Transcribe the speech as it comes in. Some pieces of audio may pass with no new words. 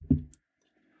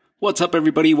What's up,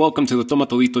 everybody? Welcome to the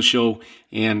Tomatolito Show,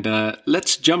 and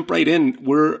let's jump right in.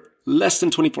 We're less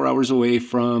than 24 hours away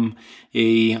from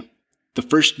the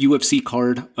first UFC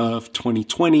card of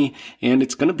 2020, and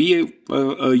it's going to be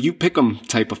a you pick'em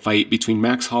type of fight between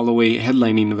Max Holloway,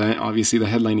 headlining event. Obviously, the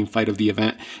headlining fight of the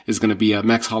event is going to be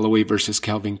Max Holloway versus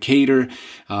Calvin Kattar.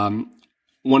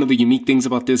 One of the unique things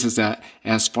about this is that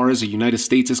as far as the United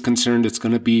States is concerned, it's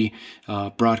going to be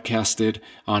broadcasted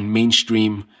on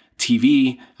mainstream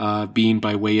TV, being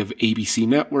by way of ABC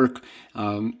Network.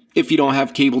 If you don't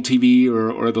have cable TV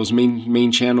or those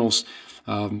main channels,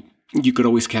 you could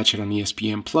always catch it on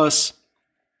ESPN Plus.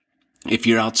 If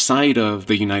you're outside of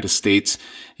the United States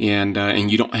and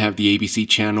you don't have the ABC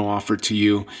channel offered to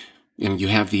you, and you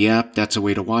have the app, that's a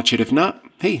way to watch it. If not,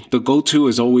 hey, the go-to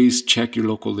is always check your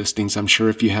local listings. I'm sure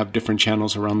if you have different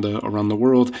channels around the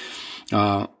world,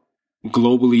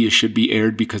 globally, it should be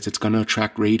aired because it's going to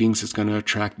attract ratings. It's going to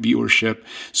attract viewership.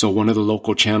 So one of the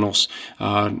local channels,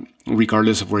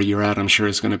 regardless of where you're at, I'm sure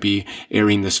is going to be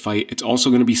airing this fight. It's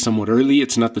also going to be somewhat early.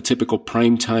 It's not the typical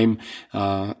prime time,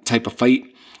 type of fight,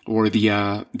 or the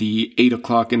 8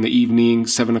 o'clock in the evening,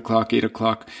 7 o'clock, 8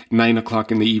 o'clock, 9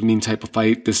 o'clock in the evening type of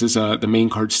fight. This is, the main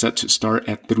card set to start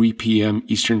at 3 p.m.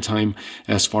 Eastern time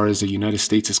as far as the United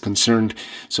States is concerned.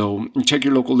 So check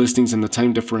your local listings and the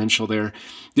time differential there.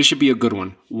 This should be a good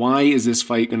one. Why is this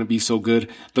fight going to be so good?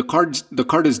 The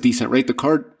card is decent, right? The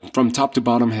card from top to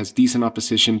bottom has decent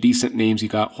opposition, decent names. You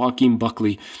got Joaquin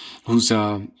Buckley, who's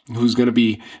going to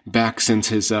be back since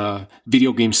his,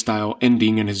 video game style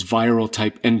ending and his viral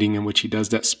type ending in which he does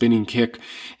that spinning kick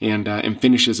and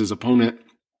finishes his opponent.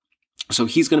 So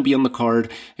he's going to be on the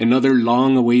card. Another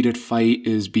long-awaited fight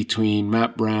is between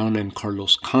Matt Brown and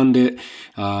Carlos Condit.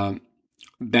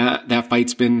 That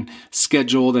fight's been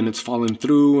scheduled and it's fallen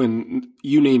through, and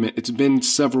you name it. It's been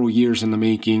several years in the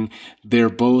making. They're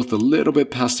both a little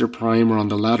bit past their prime or on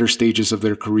the latter stages of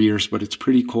their careers, but it's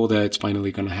pretty cool that it's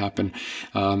finally going to happen.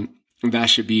 That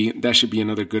should be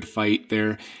another good fight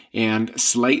there. And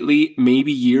slightly,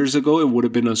 maybe years ago, it would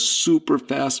have been a super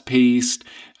fast-paced,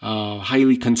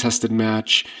 highly contested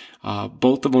match.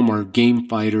 Both of them are game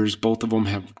fighters. Both of them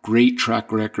have great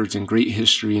track records and great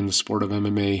history in the sport of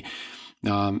MMA.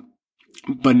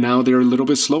 But now they're a little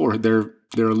bit slower. They're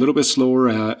a little bit slower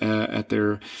at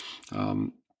their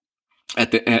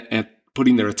at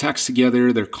putting their attacks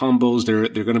together, their combos. They're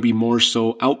going to be more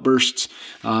so outbursts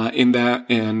in that,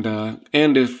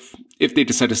 and if they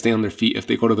decide to stay on their feet, if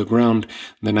they go to the ground,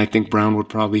 then I think Brown would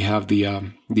probably have the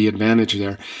advantage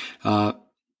there.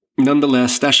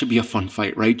 Nonetheless, that should be a fun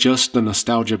fight, right? Just the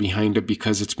nostalgia behind it,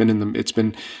 because it's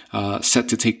been set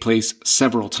to take place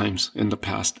several times in the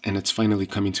past, and it's finally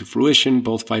coming to fruition.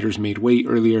 Both fighters made weight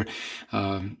earlier,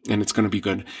 and it's going to be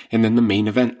good. And then the main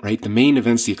event, right? The main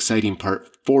event's the exciting part.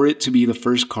 For it to be the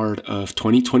first card of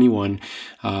 2021,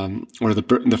 or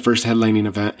the first headlining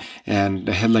event and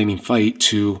the headlining fight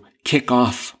to kick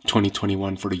off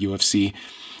 2021 for the UFC,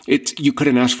 you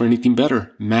couldn't ask for anything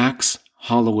better. Max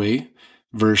Holloway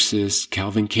versus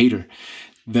Calvin Kattar.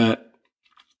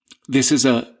 This is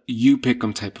a you pick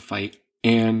 'em type of fight,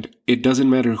 and it doesn't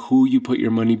matter who you put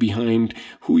your money behind,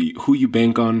 who you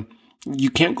bank on. You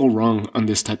can't go wrong on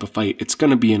this type of fight. It's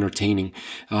going to be entertaining.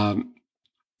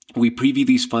 We preview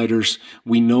these fighters.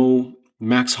 We know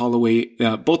Max Holloway,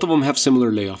 both of them have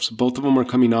similar layoffs. Both of them are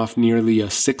coming off nearly a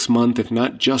 6-month, if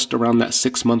not just around that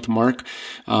 6-month mark.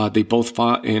 They both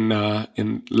fought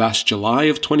in last July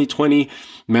of 2020.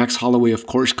 Max Holloway, of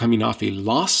course, coming off a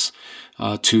loss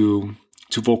to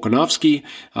Volkanovski,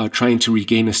 trying to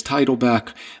regain his title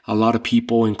back. A lot of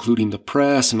people, including the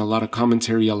press and a lot of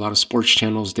commentary, a lot of sports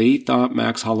channels, they thought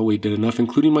Max Holloway did enough,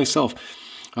 including myself,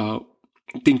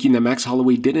 thinking that Max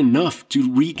Holloway did enough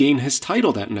to regain his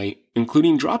title that night,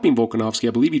 including dropping Volkanovski.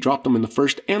 I believe he dropped him in the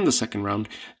first and the second round.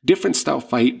 Different style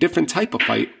fight, different type of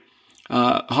fight.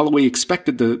 Holloway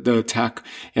expected the attack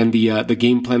and the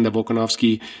game plan that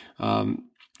Volkanovski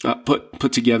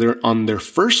put together on their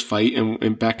first fight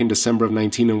and back in December of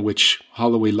 19, in which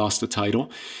Holloway lost the title.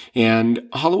 And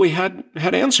Holloway had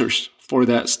answers for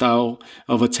that style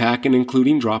of attack, and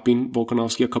including dropping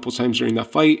Volkanovski a couple times during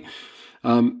that fight.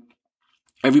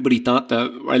 Everybody thought that,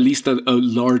 or at least a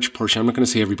large portion, I'm not going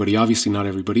to say everybody, obviously not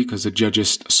everybody, because the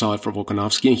judges saw it for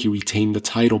Volkanovski and he retained the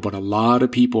title, but a lot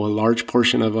of people, a large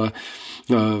portion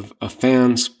of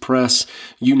fans, press,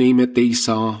 you name it, they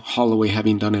saw Holloway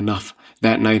having done enough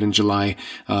that night in July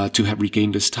to have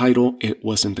regained his title. It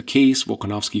wasn't the case.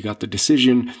 Volkanovski got the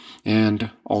decision and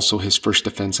also his first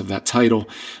defense of that title,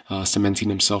 cementing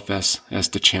himself as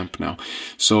the champ now.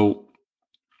 So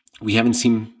we haven't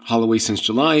seen Holloway since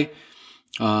July.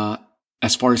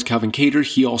 As far as Calvin Kattar,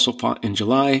 he also fought in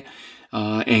July,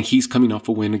 and he's coming off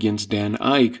a win against Dan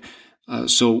Ige.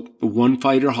 So one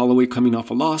fighter, Holloway, coming off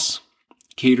a loss,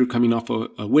 Kattar coming off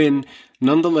a win.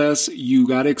 Nonetheless, you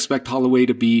got to expect Holloway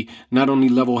to be not only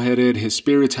level-headed, his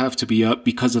spirits have to be up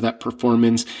because of that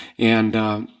performance. And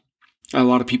a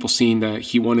lot of people seeing that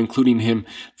he won, including him.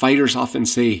 Fighters often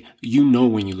say, you know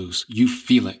when you lose. You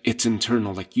feel it. It's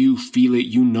internal. Like, you feel it.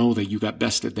 You know that you got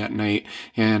bested that night.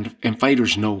 And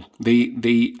fighters know.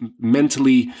 They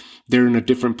mentally, they're in a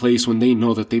different place when they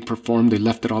know that they performed. They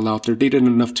left it all out there. They did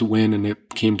enough to win, and it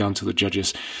came down to the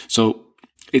judges. So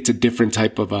it's a different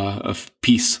type of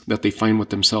peace that they find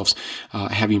with themselves,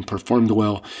 having performed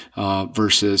well,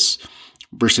 versus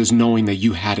knowing that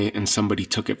you had it and somebody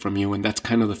took it from you. And that's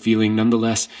kind of the feeling.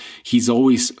 Nonetheless, he's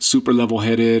always super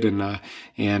level-headed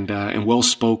and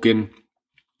well-spoken,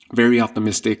 very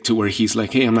optimistic, to where he's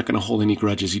like, hey, I'm not going to hold any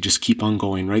grudges. You just keep on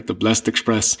going, right? The Blessed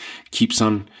Express keeps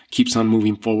on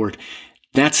moving forward.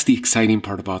 That's the exciting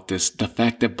part about this. The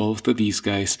fact that both of these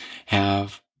guys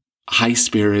have high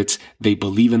spirits. They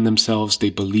believe in themselves. They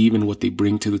believe in what they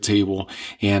bring to the table.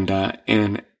 And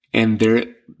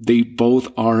they both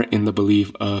are in the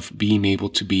belief of being able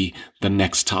to be the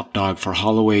next top dog. For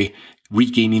Holloway,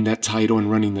 regaining that title and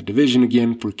running the division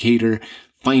again. For Kattar,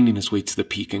 finding his way to the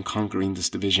peak and conquering this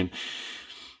division.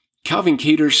 Calvin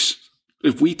Kattar,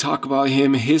 if we talk about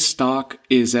him, his stock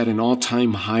is at an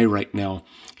all-time high right now.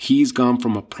 He's gone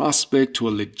from a prospect to a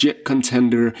legit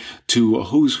contender to a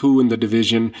who's who in the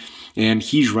division, and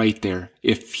he's right there.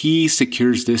 If he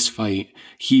secures this fight,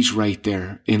 he's right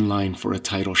there in line for a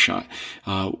title shot.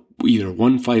 Either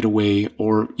one fight away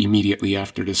or immediately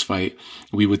after this fight,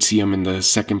 we would see him in the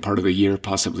second part of the year,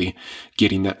 possibly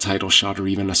getting that title shot, or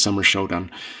even a summer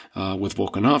showdown with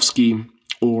Volkanovski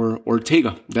or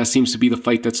Ortega. That seems to be the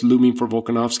fight that's looming for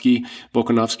Volkanovski.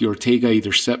 Ortega,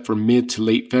 either set for mid to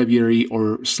late February,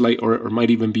 or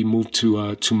might even be moved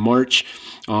to March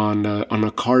on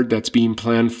a card that's being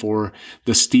planned for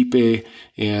the Stipe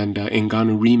and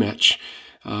Ngannou rematch.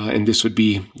 And this would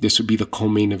be the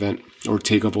co-main event,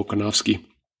 Ortega Volkanovski.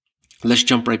 Let's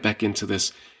jump right back into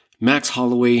this. Max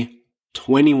Holloway,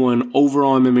 21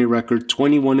 overall MMA record,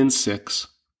 21-6.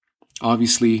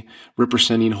 Obviously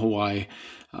representing Hawaii,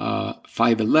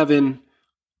 5'11",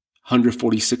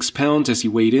 146 pounds as he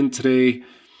weighed in today,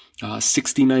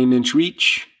 69-inch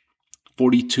reach,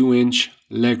 42-inch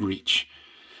leg reach.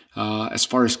 As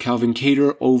far as Calvin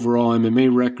Kattar, overall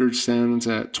MMA record stands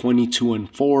at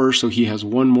 22-4, so he has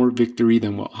one more victory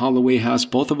than what Holloway has.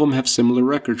 Both of them have similar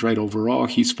records, right? Overall,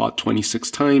 he's fought 26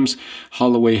 times.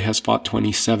 Holloway has fought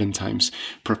 27 times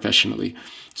professionally.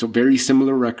 So very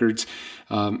similar records.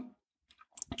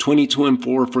 22-4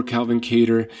 for Calvin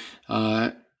Kattar,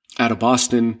 out of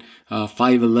Boston,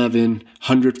 5'11",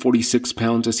 146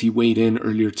 pounds as he weighed in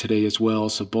earlier today as well.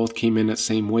 So both came in at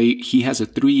same weight. He has a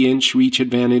 3-inch reach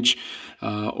advantage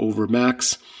over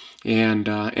Max. And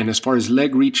as far as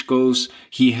leg reach goes,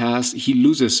 he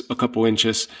loses a couple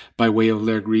inches by way of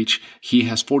leg reach. He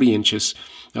has 40 inches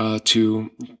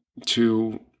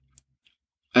to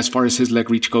as far as his leg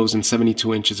reach goes, and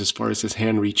 72 inches as far as his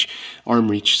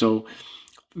arm reach. So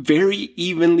very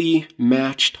evenly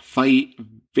matched fight.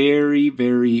 Very,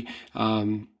 very,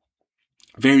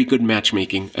 very good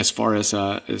matchmaking as far as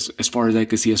I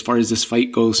can see. As far as this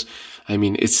fight goes, I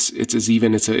mean, it's as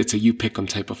even. It's a you pick 'em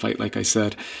type of fight, like I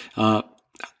said.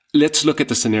 Let's look at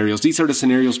the scenarios. These are the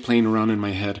scenarios playing around in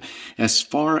my head. As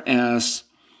far as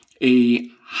a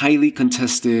highly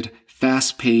contested,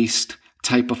 fast-paced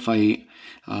type of fight,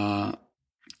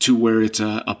 to where it's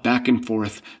a back and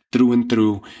forth through and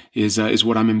through is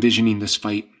what I'm envisioning this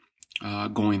fight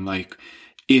going like.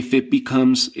 If it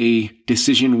becomes a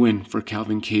decision win for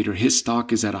Calvin Kattar, his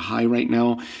stock is at a high right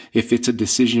now. If it's a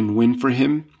decision win for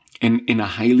him and in a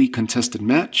highly contested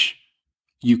match,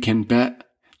 you can bet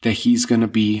that he's going to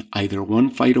be either one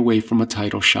fight away from a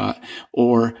title shot,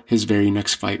 or his very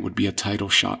next fight would be a title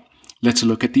shot. Let's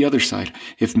look at the other side.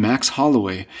 If Max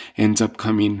Holloway ends up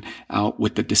coming out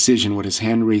with the decision, with his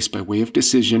hand raised by way of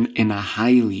decision in a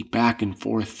highly back and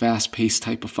forth, fast-paced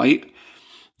type of fight,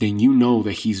 then you know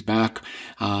that he's back.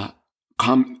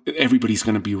 Everybody's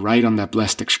going to be right on that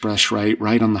Blessed Express,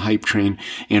 right on the hype train,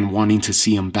 and wanting to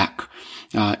see him back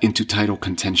into title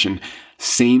contention.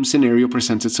 Same scenario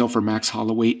presents itself for Max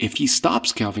Holloway. If he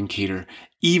stops Calvin Kattar,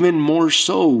 even more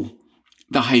so,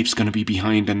 the hype's going to be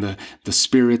behind, and the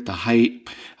spirit, the hype,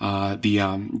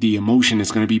 the emotion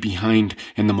is going to be behind,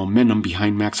 and the momentum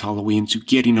behind Max Holloway into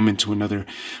getting him into another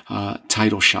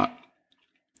title shot.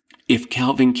 If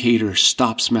Calvin Kattar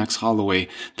stops Max Holloway,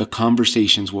 the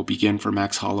conversations will begin for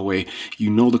Max Holloway. You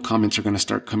know the comments are going to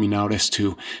start coming out as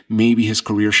to maybe his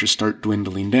career should start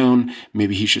dwindling down.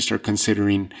 Maybe he should start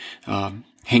considering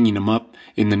hanging him up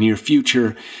in the near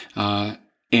future.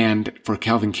 And for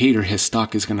Calvin Kattar, his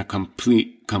stock is going to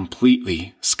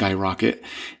completely skyrocket.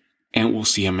 And we'll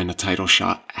see him in a title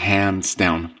shot, hands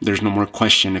down. There's no more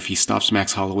question if he stops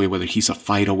Max Holloway, whether he's a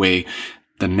fight away.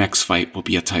 The next fight will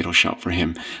be a title shot for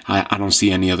him. I don't see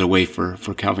any other way for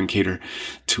Calvin Kattar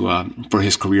for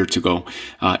his career to go,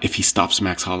 if he stops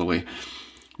Max Holloway.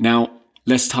 Now,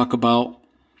 let's talk about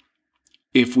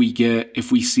if we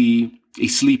see a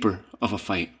sleeper of a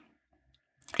fight.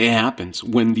 It happens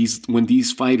when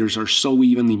these fighters are so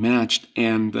evenly matched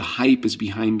and the hype is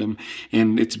behind them,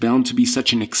 and it's bound to be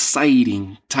such an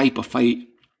exciting type of fight,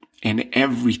 and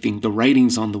everything, the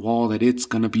writing's on the wall that it's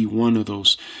going to be one of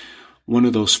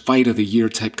those fight of the year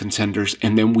type contenders,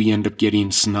 and then we end up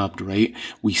getting snubbed, right?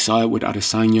 We saw it with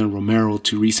Adesanya, Romero,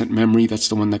 to recent memory. That's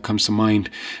the one that comes to mind.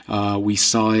 We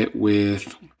saw it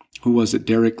with, who was it?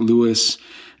 Derek Lewis.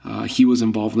 He was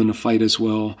involved in a fight as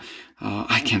well.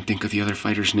 I can't think of the other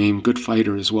fighter's name. Good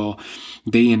fighter as well.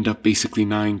 They end up basically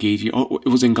not engaging. Oh, it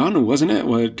was Ngannou, wasn't it?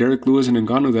 Well, Derek Lewis and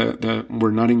Ngannou that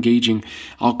were not engaging.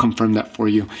 I'll confirm that for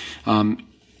you.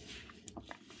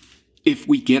 If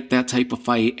we get that type of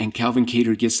fight and Calvin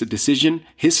Kattar gets the decision,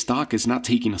 his stock is not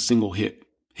taking a single hit.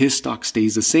 His stock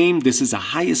stays the same. This is the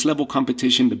highest level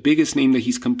competition, the biggest name that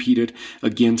he's competed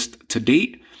against to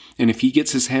date. And if he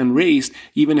gets his hand raised,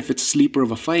 even if it's a sleeper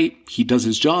of a fight, he does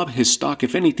his job. His stock,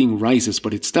 if anything, rises,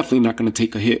 but it's definitely not going to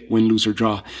take a hit, win, lose, or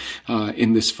draw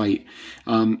in this fight.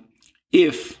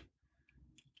 If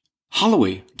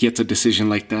Holloway gets a decision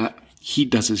like that, he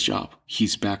does his job.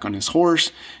 He's back on his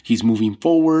horse. He's moving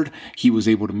forward. He was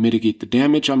able to mitigate the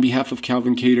damage on behalf of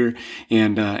Calvin Kattar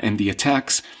and the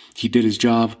attacks. He did his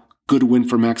job. Good win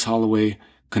for Max Holloway.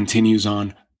 Continues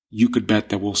on. You could bet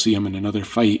that we'll see him in another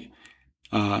fight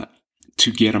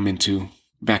to get him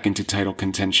back into title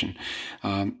contention.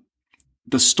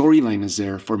 The storyline is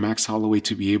there for Max Holloway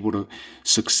to be able to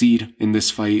succeed in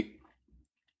this fight.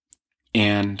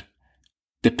 And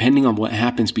depending on what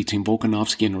happens between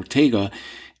Volkanovski and Ortega,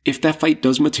 if that fight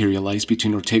does materialize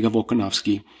between Ortega and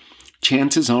Volkanovski,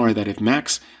 chances are that if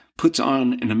Max puts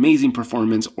on an amazing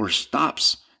performance or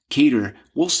stops Kattar,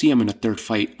 we'll see him in a third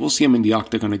fight. We'll see him in the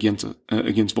octagon against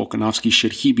Volkanovski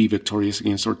should he be victorious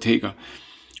against Ortega.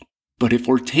 But if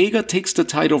Ortega takes the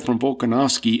title from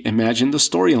Volkanovski, imagine the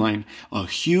storyline. A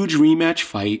huge rematch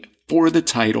fight for the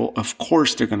title. Of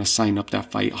course they're going to sign up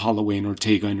that fight, Holloway and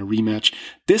Ortega, in a rematch.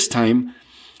 This time,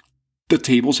 the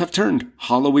tables have turned.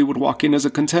 Holloway would walk in as a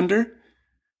contender,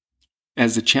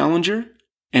 as the challenger,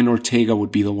 and Ortega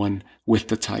would be the one with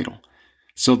the title.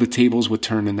 So the tables would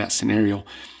turn in that scenario.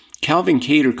 Calvin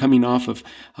Kattar, coming off of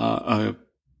a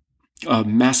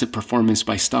massive performance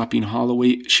by stopping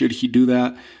Holloway, should he do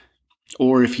that?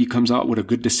 Or if he comes out with a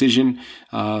good decision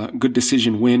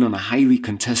win on a highly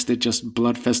contested, just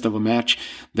bloodfest of a match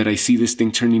that I see this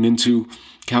thing turning into,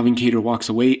 Calvin Kattar walks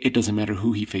away. It doesn't matter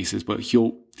who he faces, but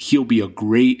he'll be a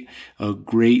great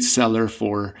seller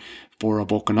for a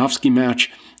Volkanovski match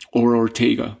or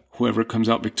Ortega, whoever comes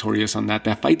out victorious on that.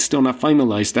 That fight's still not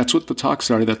finalized. That's what the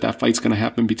talks are, that fight's going to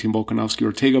happen between Volkanovski and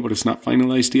Ortega, but it's not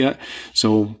finalized yet.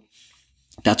 So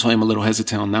that's why I'm a little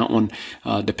hesitant on that one,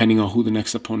 depending on who the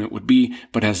next opponent would be.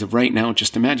 But as of right now,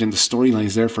 just imagine the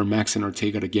storyline's there for Max and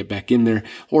Ortega to get back in there,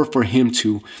 or for him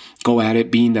to go at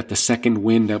it, being that the second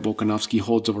win that Volkanovski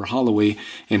holds over Holloway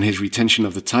and his retention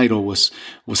of the title was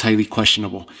highly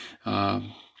questionable by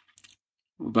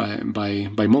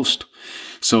most.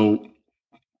 So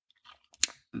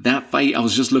that fight, I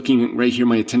was just looking right here.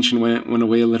 My attention went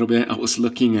away a little bit. I was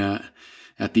looking at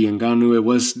the Ngannou. It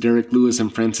was Derek Lewis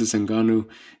and Francis Ngannou,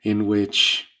 in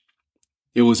which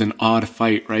it was an odd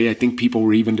fight, right? I think people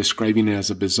were even describing it as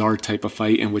a bizarre type of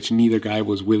fight in which neither guy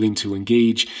was willing to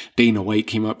engage. Dana White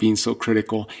came up being so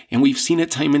critical, and we've seen it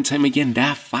time and time again.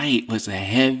 That fight was the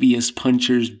heaviest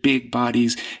punchers, big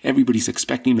bodies. Everybody's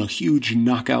expecting a huge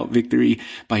knockout victory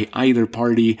by either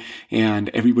party, and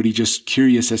everybody just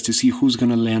curious as to see who's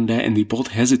going to land that. And they both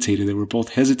hesitated. They were both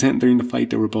hesitant during the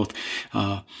fight. They were both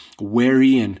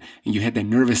wary, and you had that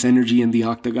nervous energy in the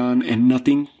octagon, and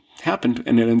nothing happened,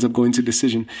 and it ends up going to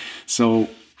decision. So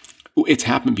it's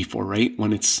happened before, right?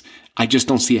 I just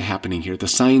don't see it happening here.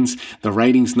 The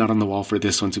writing's not on the wall for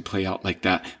this one to play out like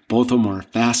that. Both of them are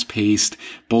fast paced.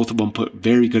 Both of them put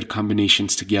very good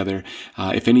combinations together.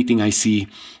 If anything, I see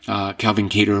Calvin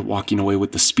Kattar walking away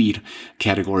with the speed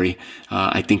category.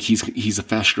 I think he's the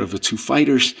faster of the two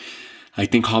fighters. I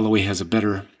think Holloway has a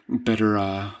better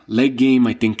leg game.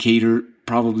 I think Kattar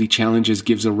probably challenges,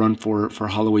 gives a run for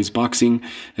Holloway's boxing.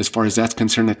 As far as that's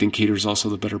concerned, I think Kattar's also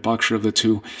the better boxer of the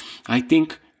two. I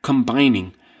think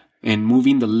combining and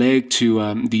moving the leg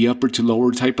to the upper to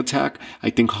lower type attack, I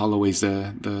think Holloway's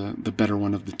the better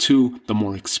one of the two, the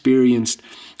more experienced,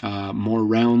 more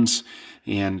rounds,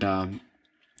 and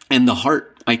the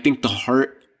heart. I think the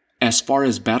heart, as far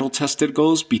as battle tested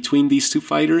goes between these two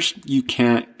fighters, you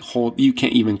can't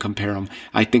even compare them.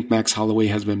 I think Max Holloway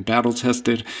has been battle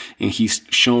tested, and he's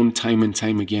shown time and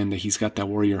time again that he's got that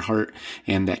warrior heart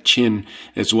and that chin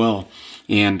as well.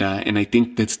 And I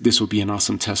think this will be an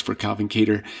awesome test for Calvin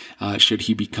Kattar. Should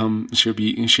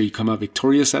he come out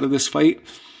victorious out of this fight?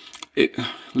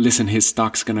 Listen, his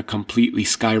stock's going to completely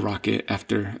skyrocket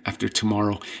after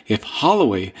tomorrow. If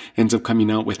Holloway ends up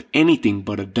coming out with anything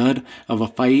but a dud of a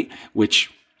fight, which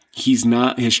he's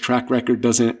not, his track record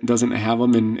doesn't have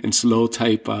him in slow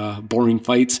type, boring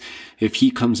fights. If he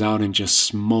comes out and just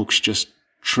smokes, just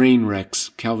train wrecks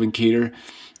Calvin Kattar,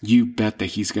 you bet that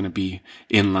he's going to be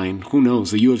in line. Who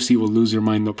knows? The UFC will lose their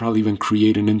mind. They'll probably even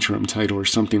create an interim title or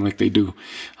something like they do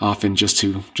often just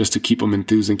to keep them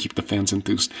enthused and keep the fans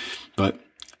enthused. But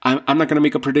I'm not going to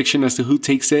make a prediction as to who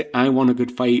takes it. I want a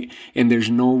good fight, and there's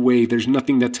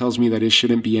nothing that tells me that it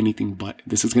shouldn't be anything but.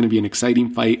 This is going to be an exciting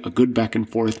fight, a good back and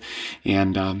forth,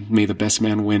 and may the best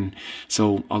man win.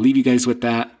 So I'll leave you guys with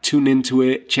that. Tune into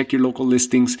it. Check your local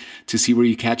listings to see where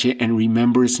you catch it. And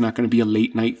remember, it's not going to be a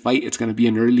late night fight. It's going to be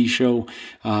an early show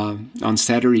on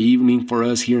Saturday evening for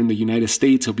us here in the United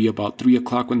States. It'll be about 3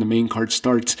 o'clock when the main card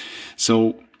starts.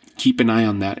 So keep an eye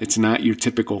on that. It's not your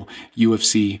typical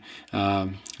UFC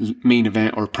main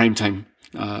event or primetime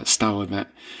style event.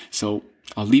 So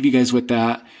I'll leave you guys with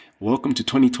that. Welcome to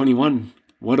 2021.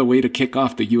 What a way to kick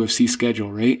off the UFC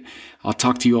schedule, right? I'll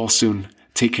talk to you all soon.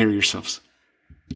 Take care of yourselves.